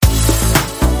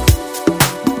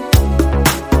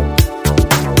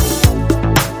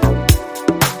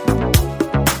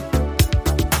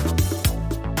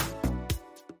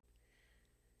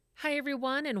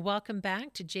everyone, and welcome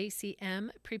back to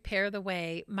JCM Prepare the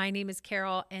Way. My name is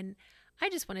Carol, and I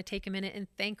just want to take a minute and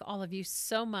thank all of you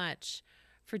so much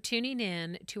for tuning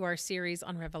in to our series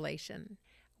on Revelation.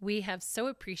 We have so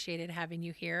appreciated having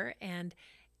you here, and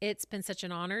it's been such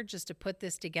an honor just to put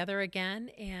this together again,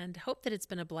 and hope that it's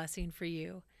been a blessing for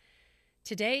you.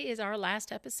 Today is our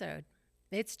last episode.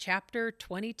 It's chapter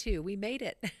 22. We made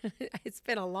it. It's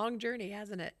been a long journey,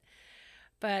 hasn't it?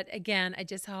 But again, I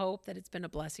just hope that it's been a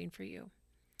blessing for you.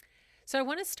 So I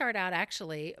want to start out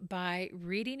actually by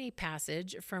reading a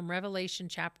passage from Revelation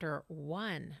chapter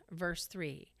 1, verse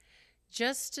 3,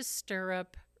 just to stir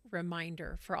up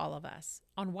reminder for all of us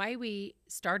on why we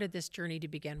started this journey to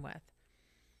begin with.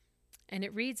 And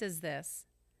it reads as this: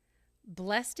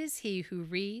 "Blessed is he who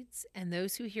reads and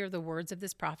those who hear the words of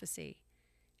this prophecy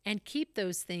and keep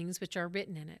those things which are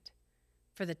written in it,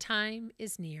 for the time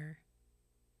is near."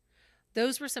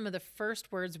 Those were some of the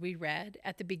first words we read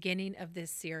at the beginning of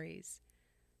this series,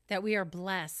 that we are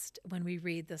blessed when we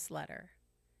read this letter.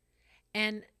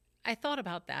 And I thought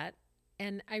about that,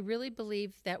 and I really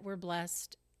believe that we're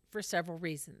blessed for several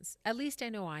reasons. At least I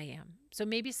know I am. So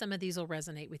maybe some of these will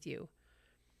resonate with you.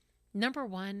 Number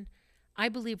one, I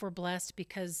believe we're blessed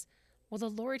because, well, the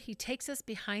Lord, He takes us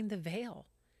behind the veil,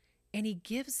 and He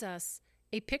gives us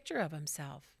a picture of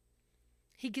Himself.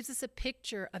 He gives us a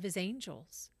picture of His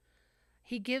angels.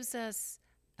 He gives us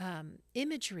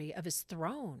imagery of His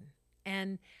throne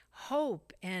and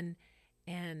hope and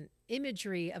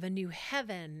imagery of a new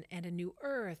heaven and a new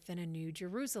earth and a new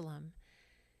Jerusalem.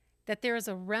 That there is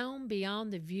a realm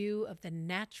beyond the view of the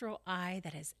natural eye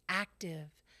that is active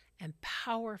and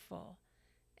powerful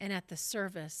and at the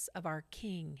service of our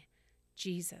King,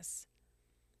 Jesus.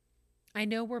 I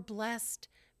know we're blessed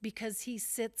because He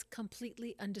sits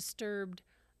completely undisturbed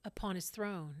upon His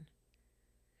throne.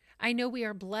 I know we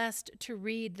are blessed to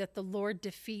read that the Lord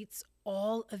defeats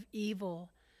all of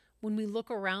evil when we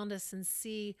look around us and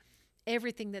see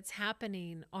everything that's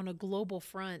happening on a global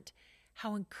front.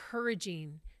 How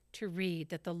encouraging to read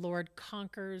that the Lord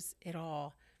conquers it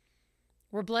all.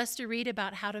 We're blessed to read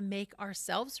about how to make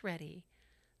ourselves ready.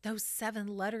 Those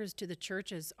 7 letters to the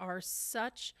churches are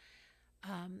such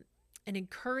an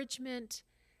encouragement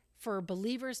for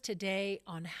believers today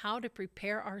on how to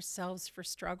prepare ourselves for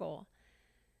struggle.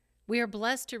 We are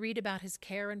blessed to read about His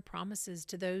care and promises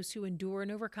to those who endure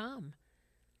and overcome.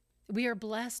 We are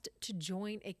blessed to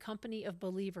join a company of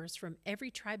believers from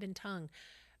every tribe and tongue,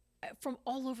 from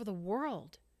all over the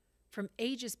world, from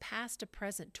ages past to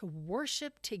present, to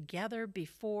worship together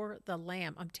before the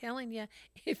Lamb. I'm telling you,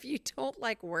 if you don't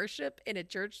like worship in a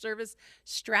church service,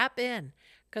 strap in,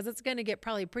 because it's going to get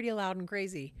probably pretty loud and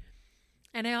crazy.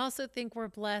 And I also think we're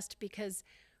blessed because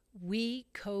we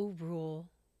co-rule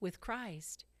with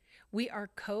Christ. We are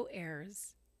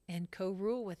co-heirs and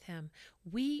co-rule with Him.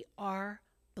 We are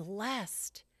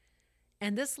blessed.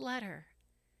 And this letter,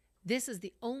 this is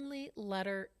the only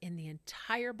letter in the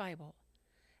entire Bible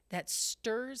that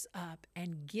stirs up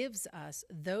and gives us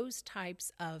those types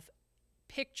of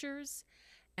pictures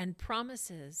and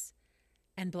promises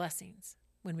and blessings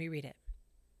when we read it.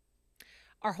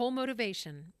 Our whole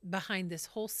motivation behind this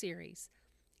whole series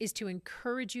is to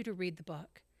encourage you to read the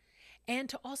book, and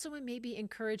to also maybe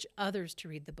encourage others to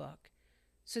read the book,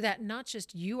 so that not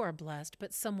just you are blessed,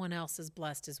 but someone else is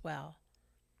blessed as well.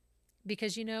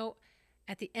 Because,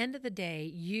 at the end of the day,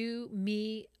 you,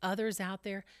 me, others out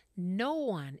there, no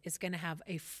one is going to have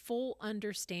a full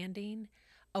understanding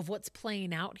of what's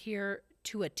playing out here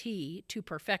to a T, to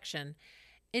perfection,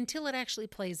 until it actually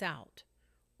plays out,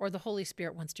 or the Holy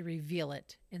Spirit wants to reveal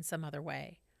it in some other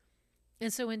way.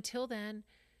 And so until then,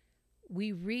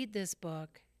 we read this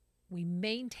book, we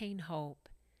maintain hope,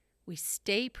 we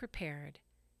stay prepared,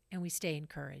 and we stay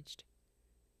encouraged.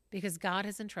 Because God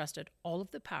has entrusted all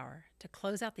of the power to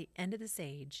close out the end of this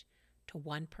age to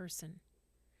one person,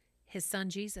 His Son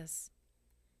Jesus.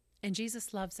 And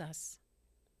Jesus loves us,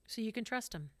 so you can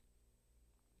trust Him.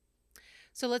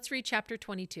 So let's read chapter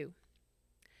 22.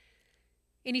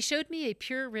 "And He showed me a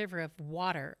pure river of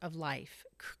water of life,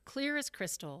 clear as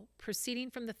crystal,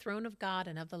 proceeding from the throne of God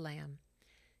and of the Lamb.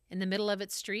 In the middle of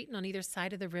its street and on either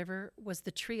side of the river was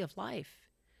the tree of life,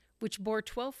 which bore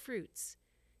 12 fruits,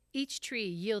 each tree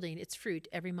yielding its fruit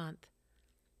every month.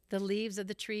 The leaves of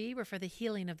the tree were for the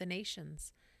healing of the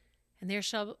nations. And there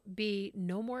shall be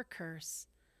no more curse,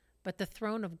 but the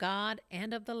throne of God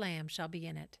and of the Lamb shall be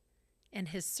in it, and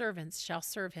His servants shall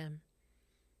serve Him.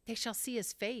 They shall see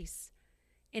His face,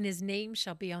 and His name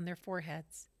shall be on their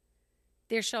foreheads.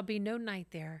 There shall be no night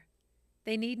there.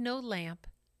 They need no lamp,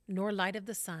 nor light of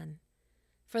the sun,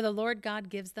 for the Lord God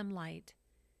gives them light,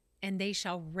 and they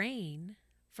shall reign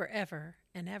forever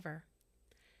and ever.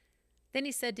 Then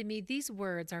he said to me, "These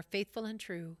words are faithful and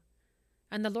true.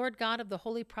 And the Lord God of the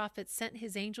holy prophets sent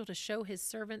his angel to show his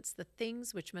servants the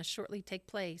things which must shortly take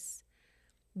place.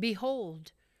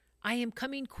 Behold, I am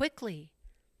coming quickly.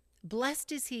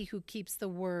 Blessed is he who keeps the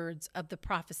words of the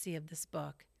prophecy of this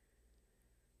book."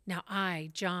 Now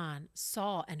I, John,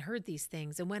 saw and heard these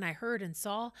things, and when I heard and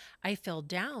saw, I fell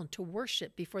down to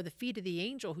worship before the feet of the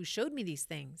angel who showed me these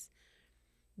things.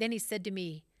 Then he said to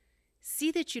me,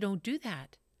 "See that you don't do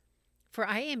that, for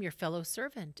I am your fellow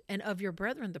servant, and of your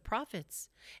brethren the prophets,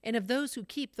 and of those who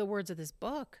keep the words of this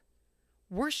book.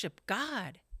 Worship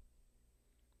God."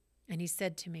 And he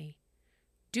said to me,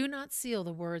 "Do not seal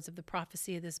the words of the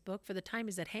prophecy of this book, for the time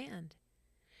is at hand.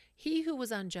 He who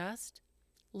was unjust,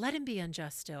 let him be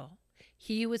unjust still.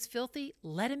 He who is filthy,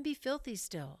 let him be filthy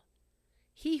still.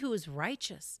 He who is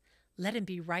righteous, let him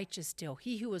be righteous still.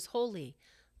 He who is holy,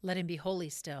 let him be holy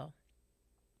still.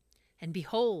 And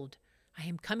behold, I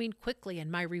am coming quickly, and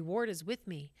my reward is with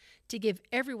me, to give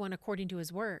everyone according to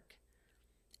his work.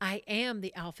 I am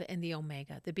the Alpha and the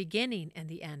Omega, the beginning and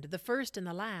the end, the first and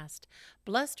the last.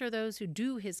 Blessed are those who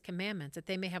do his commandments, that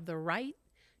they may have the right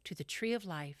to the tree of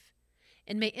life,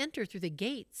 and may enter through the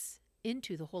gates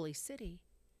into the holy city.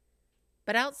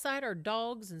 But outside are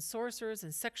dogs and sorcerers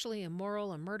and sexually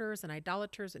immoral and murderers and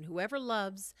idolaters and whoever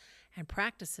loves and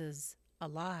practices a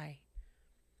lie.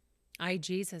 I,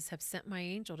 Jesus, have sent my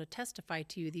angel to testify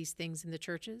to you these things in the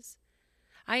churches.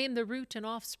 I am the root and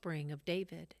offspring of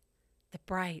David, the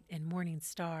bright and morning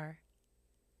star."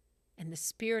 And the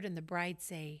Spirit and the bride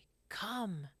say,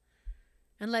 "Come."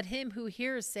 And let him who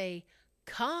hears say,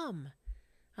 "Come."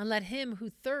 And let him who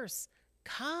thirsts,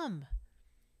 "Come."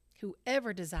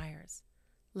 Whoever desires,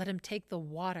 let him take the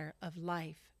water of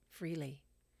life freely.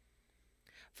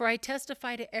 For I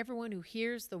testify to everyone who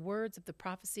hears the words of the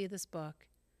prophecy of this book.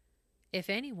 If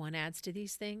anyone adds to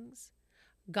these things,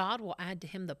 God will add to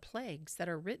him the plagues that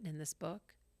are written in this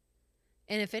book.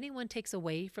 And if anyone takes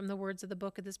away from the words of the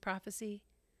book of this prophecy,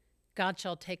 God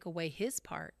shall take away his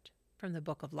part from the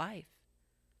book of life,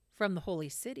 from the holy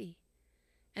city,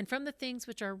 and from the things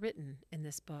which are written in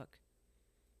this book.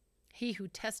 He who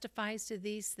testifies to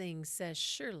these things says,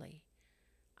 "Surely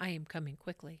I am coming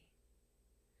quickly."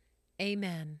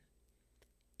 Amen.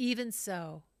 Even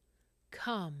so,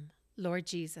 come, Lord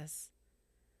Jesus.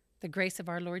 The grace of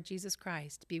our Lord Jesus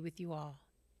Christ be with you all.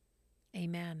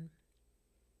 Amen.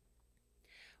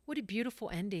 What a beautiful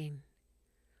ending.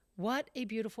 What a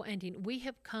beautiful ending. We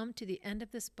have come to the end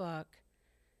of this book.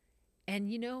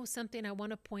 And you know, something I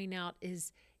want to point out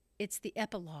is it's the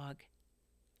epilogue.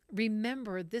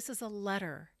 Remember, this is a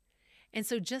letter. And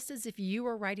so just as if you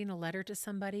were writing a letter to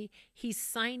somebody, he's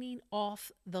signing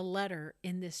off the letter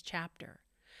in this chapter.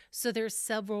 So there's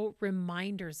several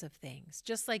reminders of things,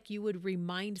 just like you would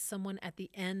remind someone at the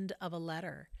end of a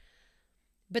letter.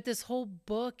 But this whole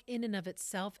book in and of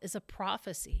itself is a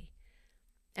prophecy.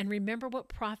 And remember what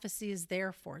prophecy is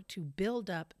there for, to build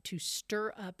up, to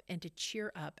stir up, and to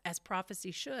cheer up, as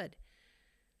prophecy should.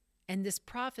 And this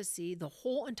prophecy, the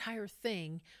whole entire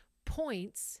thing,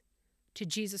 points to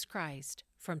Jesus Christ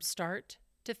from start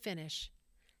to finish,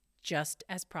 just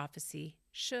as prophecy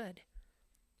should.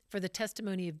 For the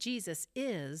testimony of Jesus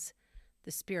is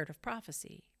the spirit of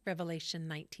prophecy, Revelation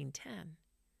 19:10.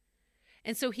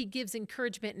 And so he gives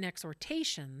encouragement and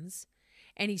exhortations,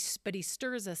 but he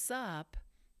stirs us up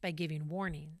by giving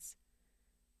warnings.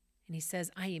 And he says,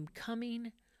 "I am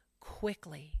coming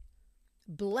quickly.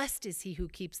 Blessed is he who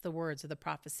keeps the words of the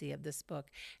prophecy of this book."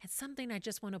 And something I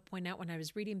just want to point out, when I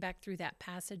was reading back through that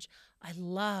passage, I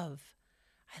love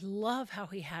how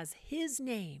he has his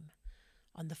name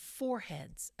on the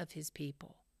foreheads of his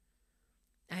people.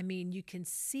 I mean, you can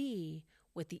see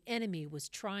what the enemy was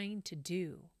trying to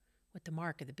do with the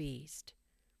mark of the beast.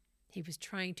 He was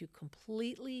trying to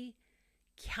completely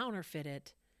counterfeit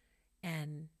it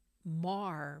and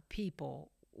mar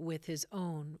people with his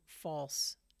own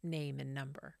false name and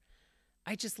number.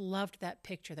 I just loved that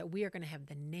picture, that we are going to have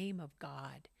the name of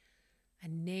God,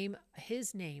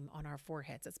 his name on our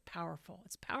foreheads. It's powerful.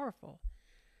 It's powerful.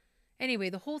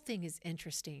 Anyway, the whole thing is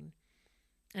interesting.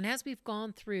 And as we've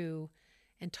gone through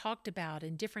and talked about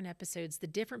in different episodes, the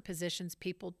different positions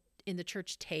people in the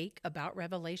church take about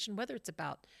Revelation, whether it's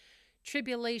about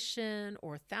tribulation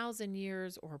or 1,000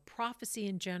 years or prophecy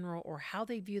in general, or how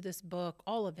they view this book,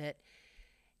 all of it,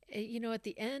 you know, at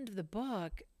the end of the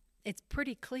book, it's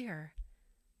pretty clear.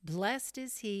 Blessed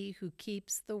is he who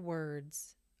keeps the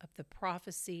words of the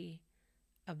prophecy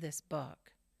of this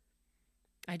book.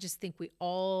 I just think we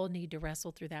all need to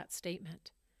wrestle through that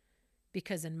statement,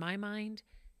 because in my mind,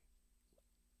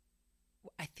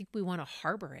 I think we want to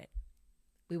harbor it.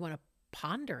 We want to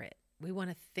ponder it. We want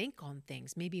to think on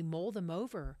things, maybe mull them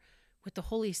over with the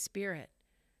Holy Spirit.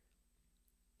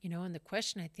 And the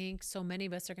question I think so many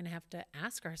of us are going to have to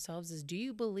ask ourselves is, do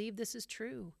you believe this is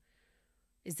true?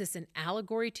 Is this an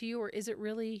allegory to you, or is it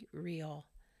really real?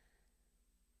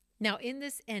 Now, in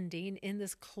this ending, in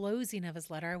this closing of his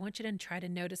letter, I want you to try to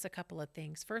notice a couple of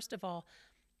things. First of all,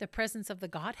 the presence of the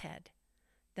Godhead.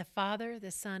 The Father,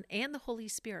 the Son, and the Holy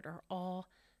Spirit are all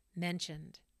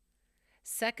mentioned.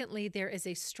 Secondly, there is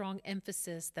a strong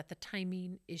emphasis that the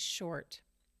timing is short.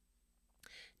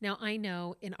 Now, I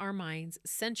know in our minds,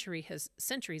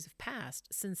 centuries have passed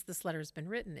since this letter has been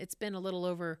written. It's been a little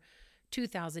over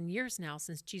 2,000 years now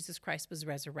since Jesus Christ was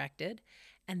resurrected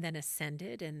and then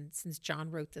ascended, and since John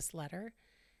wrote this letter.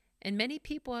 And many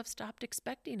people have stopped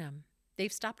expecting him.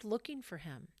 They've stopped looking for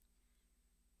him.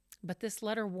 But this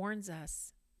letter warns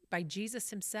us by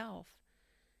Jesus himself.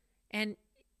 And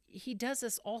he does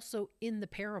this also in the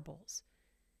parables.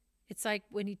 It's like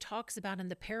when he talks about in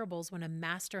the parables when a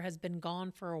master has been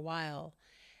gone for a while,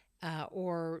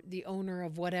 or the owner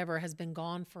of whatever has been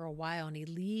gone for a while, and he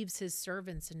leaves his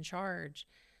servants in charge,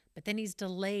 but then he's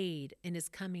delayed in his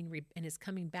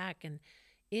coming back. And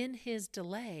in his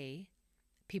delay,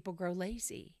 people grow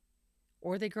lazy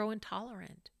or they grow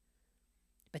intolerant.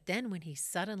 But then when he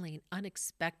suddenly and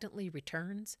unexpectedly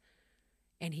returns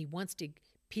and he wants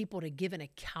people to give an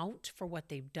account for what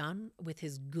they've done with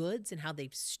his goods and how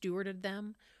they've stewarded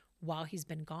them while he's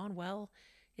been gone, well,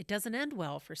 it doesn't end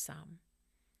well for some.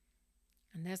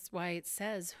 And that's why it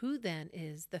says, who then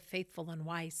is the faithful and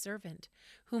wise servant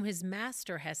whom his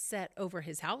master has set over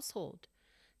his household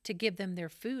to give them their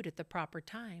food at the proper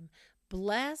time?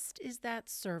 Blessed is that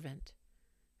servant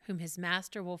whom his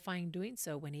master will find doing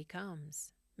so when he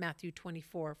comes. Matthew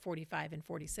 24:45 and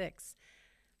 46.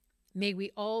 May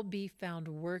we all be found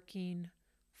working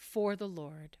for the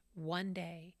Lord one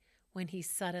day when he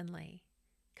suddenly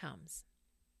comes.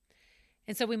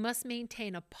 And so we must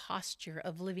maintain a posture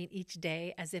of living each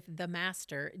day as if the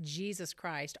Master, Jesus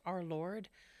Christ, our Lord,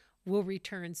 will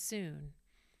return soon.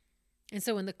 And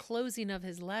so in the closing of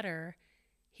his letter,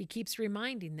 he keeps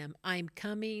reminding them, I'm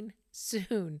coming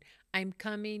soon. I'm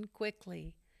coming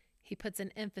quickly. He puts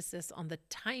an emphasis on the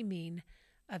timing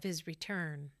of his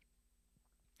return.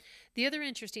 The other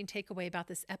interesting takeaway about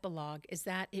this epilogue is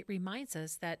that it reminds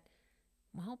us that,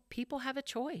 people have a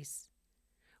choice.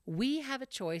 We have a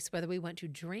choice whether we want to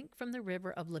drink from the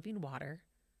river of living water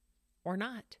or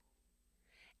not.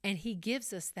 And he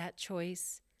gives us that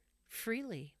choice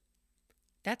freely.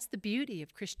 That's the beauty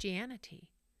of Christianity.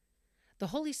 The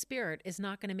Holy Spirit is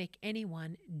not going to make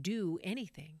anyone do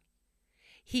anything.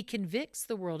 He convicts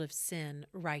the world of sin,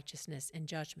 righteousness, and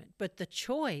judgment, but the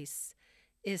choice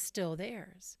is still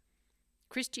theirs.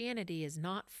 Christianity is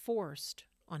not forced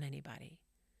on anybody.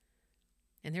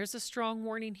 And there's a strong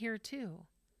warning here too,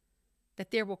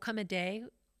 that there will come a day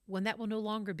when that will no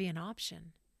longer be an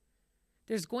option.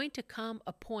 There's going to come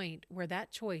a point where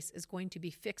that choice is going to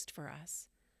be fixed for us.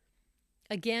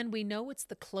 Again, we know it's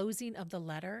the closing of the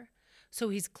letter, so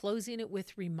he's closing it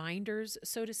with reminders,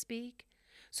 so to speak,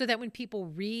 so that when people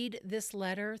read this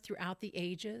letter throughout the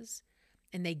ages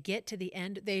and they get to the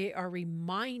end, they are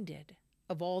reminded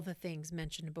of all the things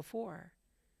mentioned before.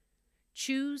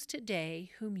 Choose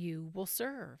today whom you will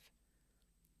serve.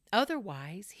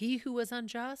 Otherwise, he who is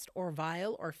unjust or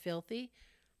vile or filthy,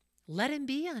 let him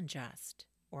be unjust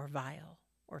or vile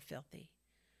or filthy.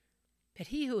 But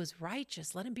he who is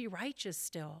righteous, let him be righteous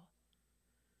still.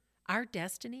 Our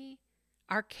destiny,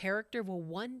 our character will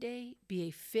one day be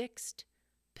a fixed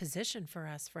position for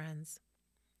us, friends.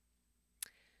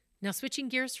 Now, switching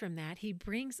gears from that, he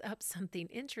brings up something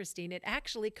interesting. It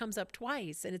actually comes up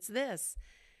twice, and it's this,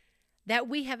 that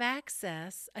we have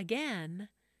access, again,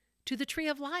 to the tree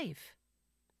of life.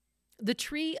 The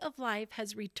tree of life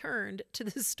has returned to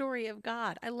the story of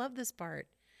God. I love this part.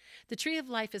 The tree of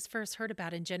life is first heard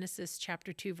about in Genesis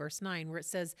chapter 2, verse 9, where it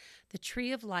says, the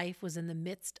tree of life was in the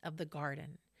midst of the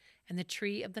garden, and the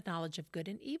tree of the knowledge of good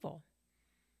and evil.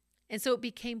 And so it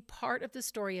became part of the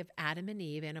story of Adam and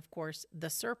Eve, and of course, the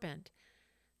serpent.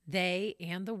 They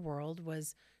and the world were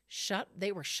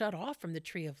shut off from the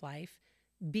tree of life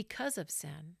because of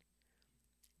sin.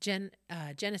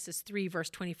 Genesis 3, verse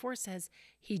 24 says,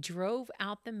 he drove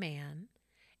out the man,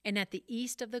 and at the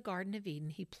east of the Garden of Eden,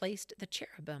 he placed the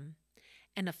cherubim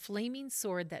and a flaming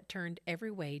sword that turned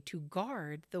every way to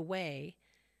guard the way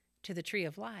to the tree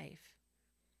of life.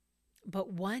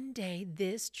 But one day,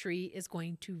 this tree is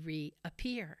going to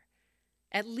reappear,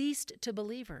 at least to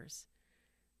believers.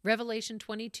 Revelation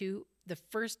 22, the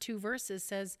first 2 verses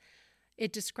says,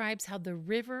 it describes how the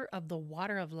river of the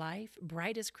water of life,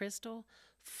 bright as crystal,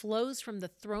 flows from the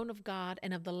throne of God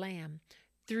and of the Lamb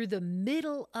through the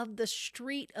middle of the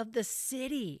street of the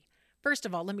city. First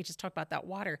of all, let me just talk about that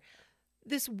water.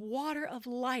 This water of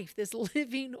life, this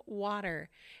living water,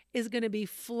 is going to be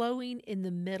flowing in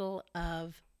the middle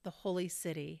of the holy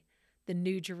city, the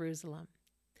New Jerusalem.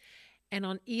 And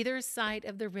on either side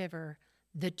of the river,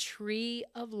 the tree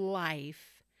of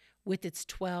life with its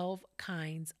 12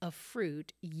 kinds of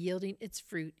fruit, yielding its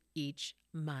fruit each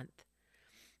month.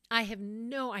 I have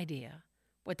no idea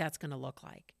what that's going to look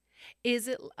like. Is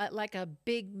it like a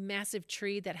big, massive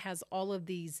tree that has all of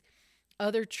these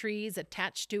other trees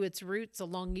attached to its roots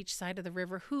along each side of the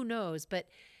river? Who knows? But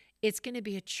it's going to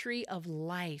be a tree of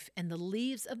life, and the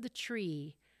leaves of the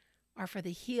tree are for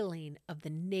the healing of the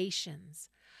nations.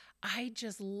 I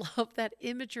just love that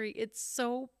imagery. It's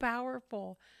so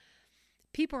powerful.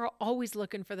 People are always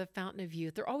looking for the fountain of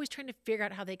youth. They're always trying to figure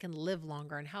out how they can live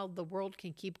longer and how the world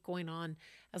can keep going on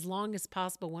as long as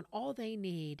possible when all they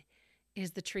need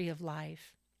is the tree of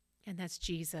life, and that's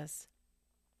Jesus.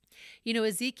 You know,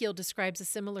 Ezekiel describes a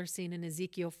similar scene in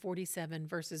Ezekiel 47,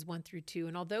 verses 1 through 2.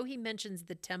 And although he mentions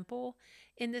the temple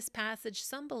in this passage,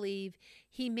 some believe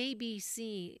he may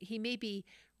be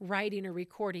writing or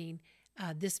recording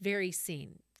this very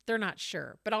scene. They're not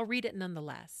sure, but I'll read it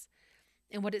nonetheless.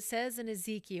 And what it says in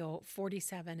Ezekiel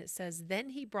 47, it says, "Then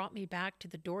he brought me back to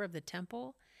the door of the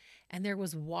temple, and there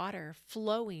was water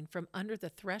flowing from under the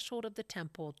threshold of the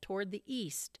temple toward the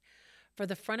east, for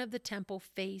the front of the temple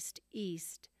faced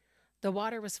east. The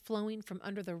water was flowing from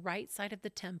under the right side of the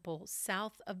temple,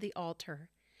 south of the altar.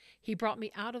 He brought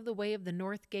me out of the way of the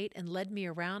north gate and led me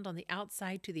around on the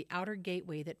outside to the outer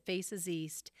gateway that faces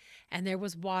east, and there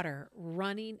was water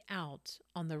running out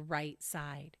on the right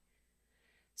side."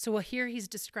 So here he's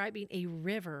describing a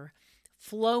river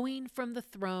flowing from the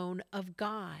throne of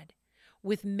God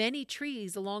with many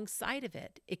trees alongside of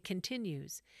it. It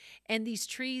continues. And these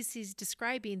trees he's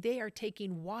describing, they are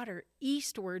taking water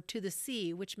eastward to the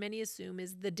sea, which many assume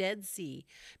is the Dead Sea,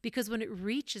 because when it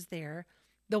reaches there,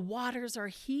 the waters are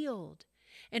healed.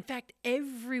 In fact,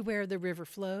 everywhere the river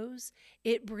flows,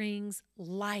 it brings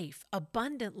life,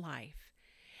 abundant life.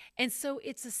 And so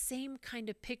it's the same kind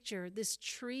of picture, this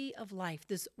tree of life,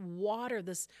 this water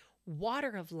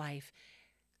of life,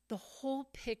 the whole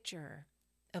picture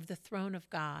of the throne of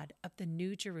God, of the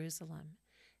New Jerusalem,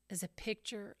 is a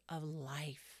picture of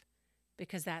life,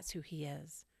 because that's who he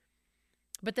is.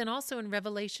 But then also in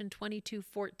Revelation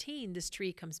 22:14, this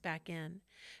tree comes back in,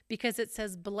 because it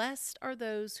says, "Blessed are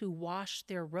those who wash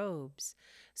their robes,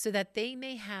 so that they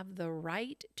may have the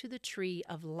right to the tree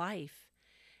of life,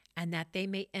 and that they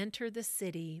may enter the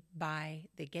city by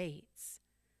the gates."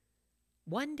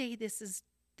 One day this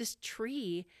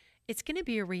tree, it's going to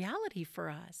be a reality for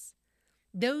us.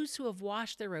 Those who have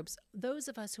washed their robes, those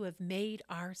of us who have made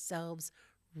ourselves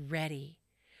ready.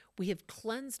 We have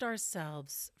cleansed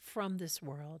ourselves from this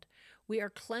world. We are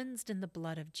cleansed in the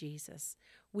blood of Jesus.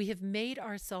 We have made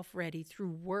ourselves ready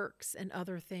through works and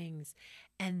other things.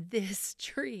 And this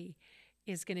tree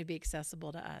is going to be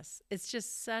accessible to us. It's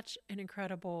just such an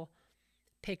incredible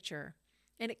picture.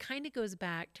 And it kind of goes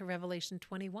back to Revelation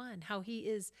 21, how he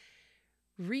is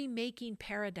remaking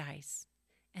paradise,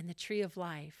 and the tree of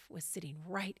life was sitting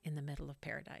right in the middle of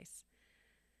paradise.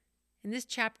 In this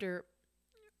chapter,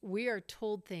 we are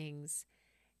told things,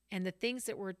 and the things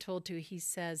that we're told to, he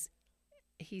says,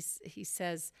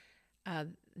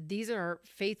 these are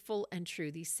faithful and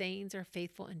true. These sayings are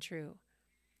faithful and true.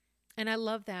 And I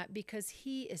love that, because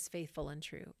he is faithful and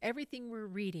true. Everything we're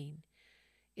reading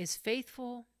is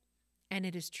faithful and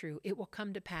it is true. It will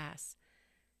come to pass.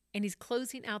 And he's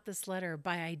closing out this letter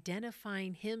by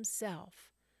identifying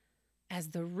himself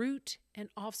as the root and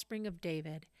offspring of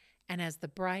David and as the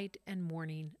bright and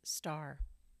morning star.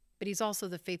 But he's also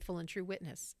the faithful and true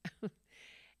witness.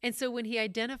 And so when he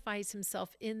identifies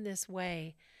himself in this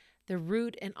way, the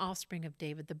root and offspring of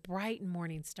David, the bright and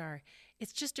morning star,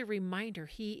 it's just a reminder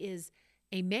he is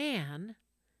a man,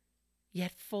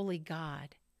 yet fully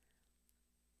God.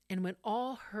 And when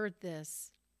all heard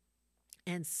this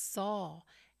and saw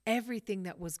everything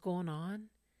that was going on,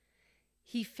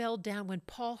 he fell down. When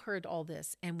Paul heard all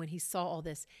this and when he saw all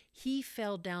this, he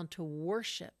fell down to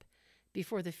worship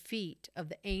before the feet of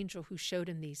the angel who showed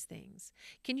him these things.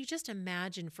 Can you just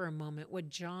imagine for a moment what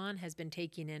John has been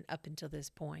taking in up until this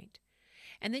point?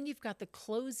 And then you've got the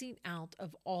closing out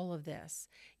of all of this.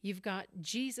 You've got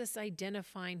Jesus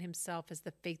identifying himself as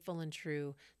the faithful and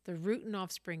true, the root and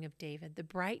offspring of David, the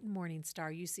bright and morning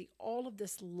star. You see all of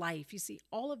this life. You see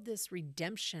all of this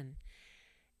redemption.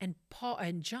 And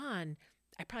John,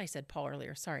 I probably said Paul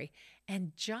earlier, sorry.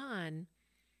 And John,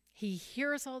 he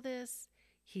hears all this.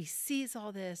 He sees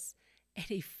all this, And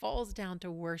he falls down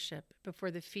to worship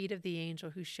before the feet of the angel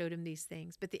who showed him these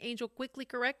things. But the angel quickly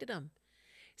corrected him.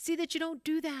 See that you don't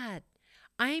do that.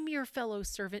 I am your fellow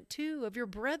servant too, of your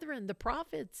brethren, the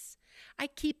prophets. I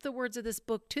keep the words of this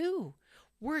book too.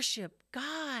 Worship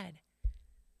God.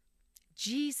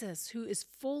 Jesus, who is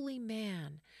fully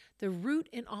man, the root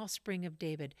and offspring of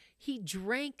David, he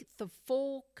drank the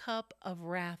full cup of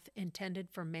wrath intended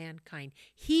for mankind.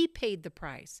 He paid the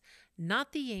price,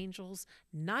 not the angels,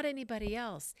 not anybody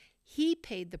else. He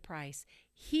paid the price.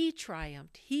 He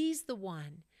triumphed. He's the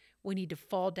one we need to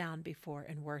fall down before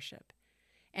and worship.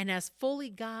 And as fully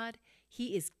God,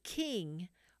 he is king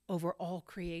over all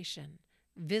creation,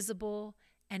 visible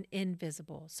and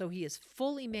invisible. So he is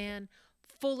fully man,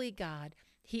 fully God.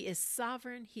 He is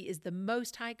sovereign. He is the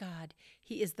Most High God.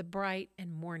 He is the bright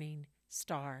and morning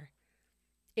star.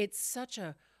 It's such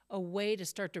a way to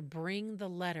start to bring the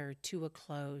letter to a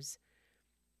close.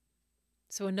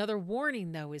 So another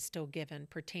warning, though, is still given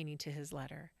pertaining to his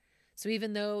letter. So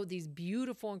even though these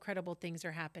beautiful, incredible things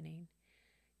are happening,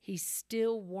 he's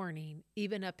still warning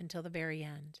even up until the very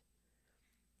end.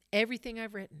 Everything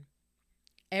I've written,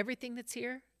 everything that's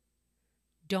here,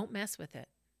 don't mess with it.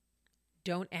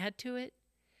 Don't add to it.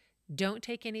 Don't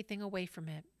take anything away from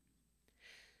it.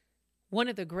 One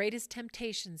of the greatest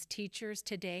temptations teachers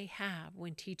today have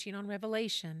when teaching on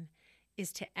Revelation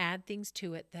is to add things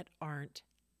to it that aren't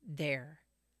there.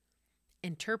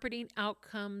 Interpreting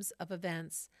outcomes of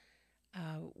events,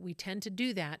 we tend to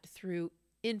do that through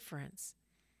inference.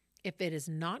 If it is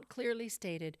not clearly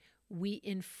stated, we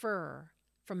infer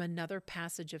from another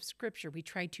passage of Scripture. We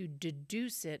try to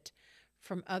deduce it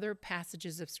from other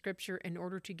passages of Scripture in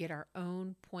order to get our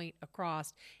own point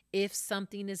across if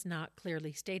something is not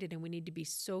clearly stated, and we need to be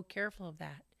so careful of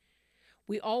that.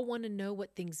 We all want to know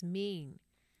what things mean,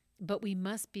 but we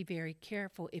must be very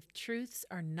careful. If truths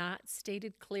are not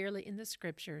stated clearly in the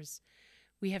Scriptures,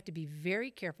 we have to be very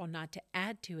careful not to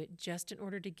add to it just in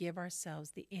order to give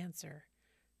ourselves the answer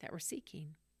that we're seeking.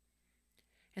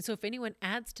 And so if anyone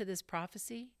adds to this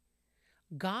prophecy,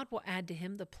 God will add to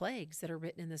him the plagues that are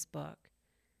written in this book.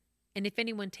 And if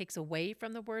anyone takes away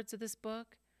from the words of this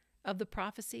book, of the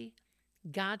prophecy,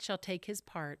 God shall take his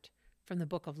part from the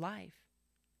book of life,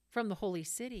 from the holy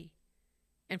city,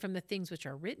 and from the things which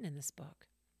are written in this book.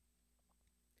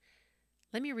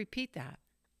 Let me repeat that.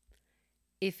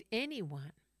 If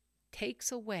anyone takes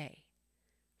away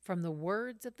from the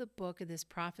words of the book of this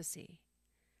prophecy,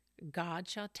 God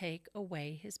shall take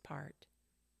away his part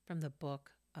from the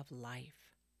book of life.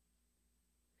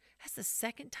 That's the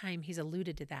second time he's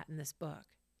alluded to that in this book.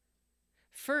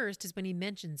 First is when he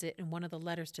mentions it in one of the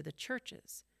letters to the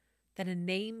churches, that a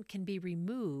name can be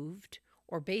removed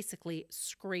or basically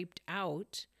scraped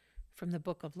out from the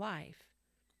book of life.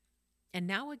 And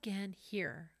now again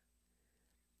here.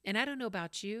 And I don't know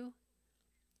about you,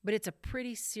 but it's a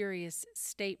pretty serious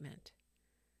statement.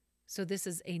 So this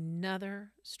is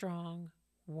another strong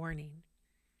warning.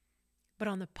 But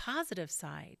on the positive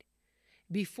side,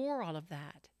 before all of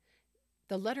that,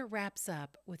 the letter wraps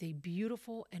up with a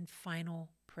beautiful and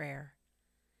final prayer.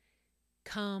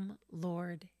 Come,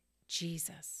 Lord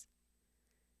Jesus.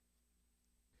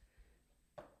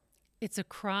 It's a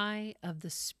cry of the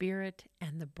Spirit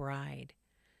and the bride,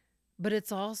 but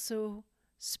it's also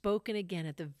spoken again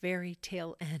at the very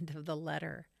tail end of the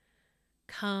letter.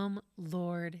 Come,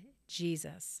 Lord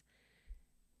Jesus.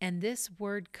 And this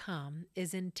word come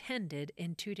is intended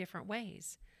in two different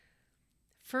ways.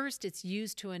 First, it's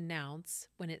used to announce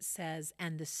when it says,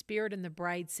 and the Spirit and the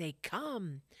bride say,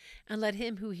 come, and let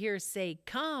him who hears say,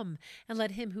 come, and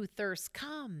let him who thirsts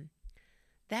come.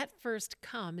 That first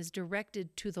come is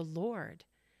directed to the Lord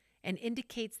and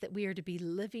indicates that we are to be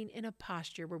living in a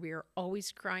posture where we are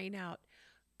always crying out,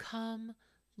 come,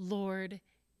 Lord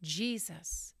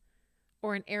Jesus,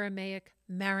 or in Aramaic,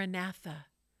 Maranatha.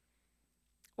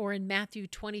 Or in Matthew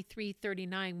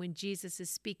 23:39, when Jesus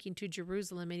is speaking to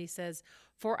Jerusalem and he says,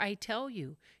 for I tell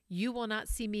you, you will not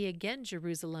see me again,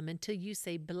 Jerusalem, until you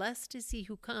say, blessed is he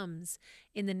who comes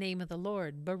in the name of the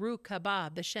Lord, Baruch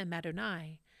haba b'shem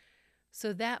Adonai.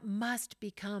 So that must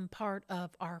become part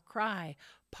of our cry,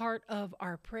 part of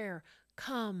our prayer.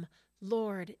 Come,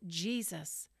 Lord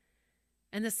Jesus.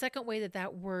 And the second way that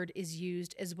that word is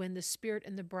used is when the Spirit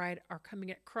and the bride are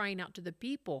crying out to the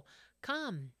people,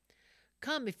 come.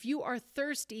 Come, if you are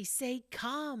thirsty, say,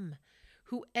 come.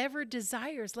 Whoever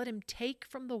desires, let him take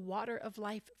from the water of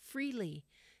life freely.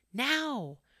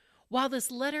 Now, while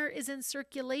this letter is in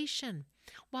circulation,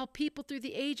 while people through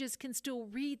the ages can still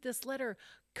read this letter,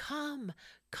 come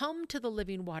to the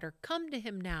living water. Come to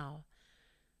him now.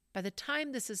 By the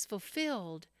time this is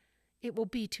fulfilled, it will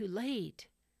be too late.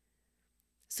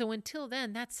 So until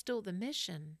then, that's still the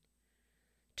mission,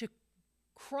 to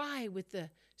cry with the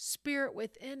Spirit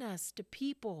within us to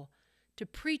people, to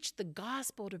preach the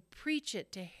gospel, to preach it,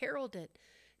 to herald it,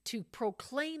 to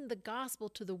proclaim the gospel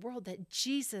to the world that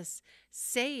Jesus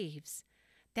saves,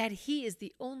 that he is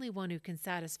the only one who can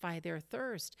satisfy their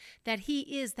thirst, that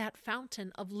he is that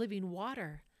fountain of living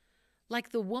water.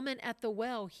 Like the woman at the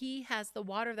well, he has the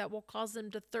water that will cause them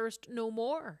to thirst no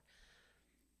more.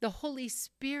 The Holy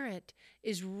Spirit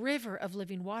is river of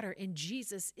living water, and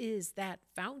Jesus is that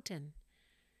fountain.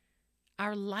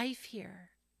 Our life here,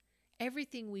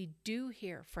 everything we do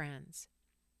here, friends,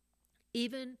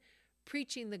 even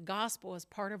preaching the gospel as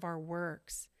part of our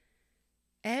works,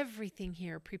 everything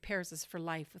here prepares us for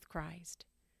life with Christ.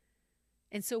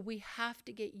 And so we have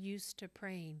to get used to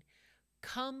praying,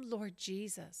 "Come, Lord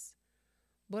Jesus,"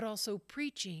 but also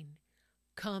preaching,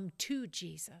 "Come to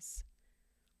Jesus."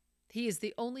 He is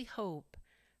the only hope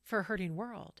for a hurting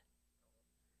world.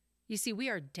 You see, we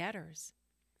are debtors.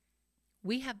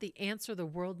 We have the answer the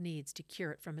world needs to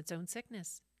cure it from its own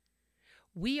sickness.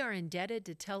 We are indebted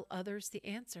to tell others the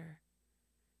answer,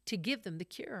 to give them the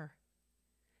cure,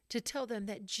 to tell them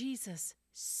that Jesus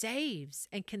saves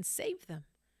and can save them.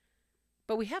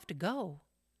 But we have to go.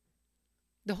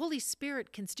 The Holy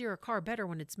Spirit can steer a car better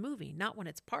when it's moving, not when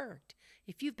it's parked.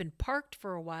 If you've been parked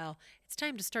for a while, it's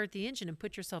time to start the engine and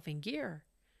put yourself in gear.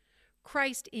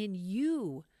 Christ in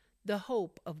you, the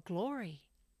hope of glory.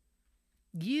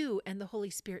 You and the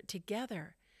Holy Spirit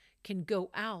together can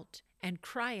go out and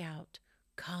cry out,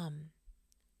 "Come."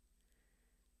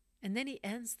 And then he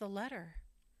ends the letter.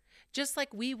 Just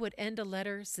like we would end a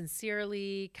letter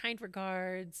sincerely, kind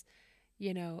regards,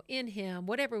 in him,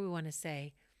 whatever we want to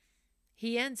say.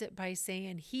 He ends it by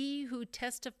saying, "He who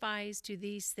testifies to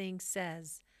these things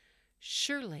says,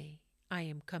 'Surely I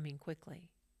am coming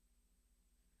quickly.'"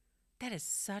 That is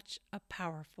such a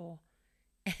powerful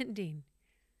ending.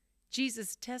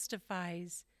 Jesus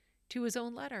testifies to his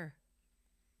own letter.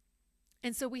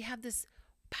 And so we have this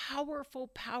powerful,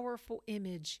 powerful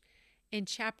image in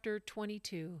chapter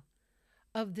 22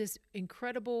 of this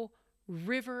incredible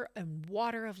river and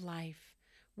water of life.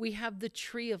 We have the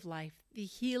tree of life, the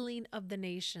healing of the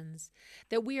nations,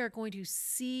 that we are going to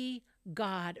see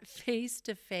God face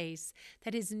to face,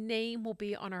 that his name will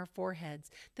be on our foreheads,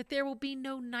 that there will be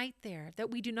no night there, that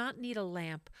we do not need a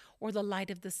lamp or the light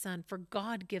of the sun, for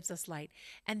God gives us light,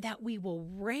 and that we will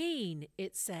reign,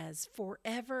 it says,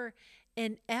 forever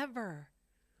and ever.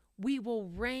 We will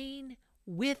reign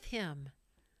with him.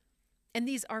 And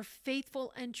these are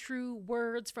faithful and true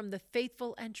words from the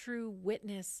faithful and true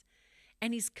witness.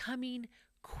 And he's coming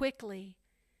quickly.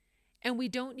 And we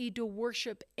don't need to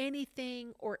worship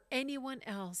anything or anyone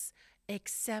else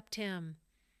except him.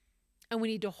 And we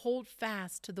need to hold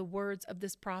fast to the words of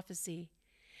this prophecy.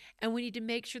 And we need to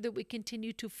make sure that we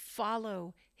continue to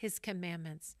follow his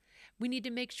commandments. We need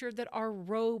to make sure that our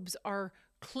robes are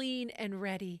clean and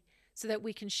ready so that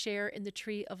we can share in the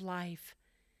tree of life.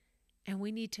 And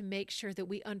we need to make sure that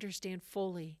we understand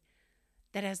fully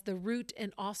that as the root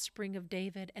and offspring of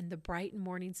David and the bright and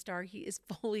morning star, he is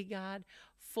fully God,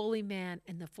 fully man,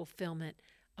 and the fulfillment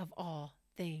of all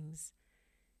things.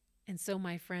 And so,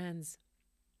 my friends,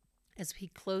 as he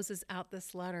closes out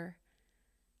this letter,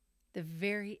 the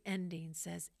very ending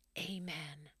says,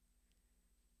 "Amen."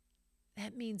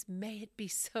 That means, may it be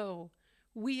so.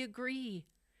 We agree.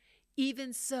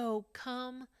 Even so,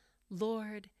 come,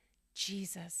 Lord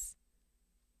Jesus.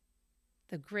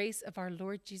 The grace of our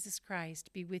Lord Jesus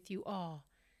Christ be with you all.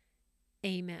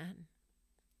 Amen.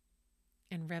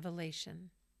 And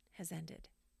Revelation has ended.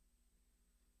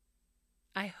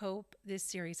 I hope this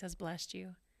series has blessed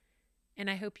you, and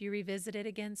I hope you revisit it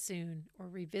again soon, or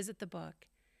revisit the book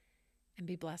and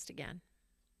be blessed again.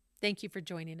 Thank you for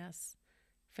joining us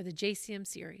for the JCM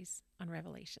series on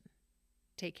Revelation.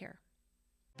 Take care.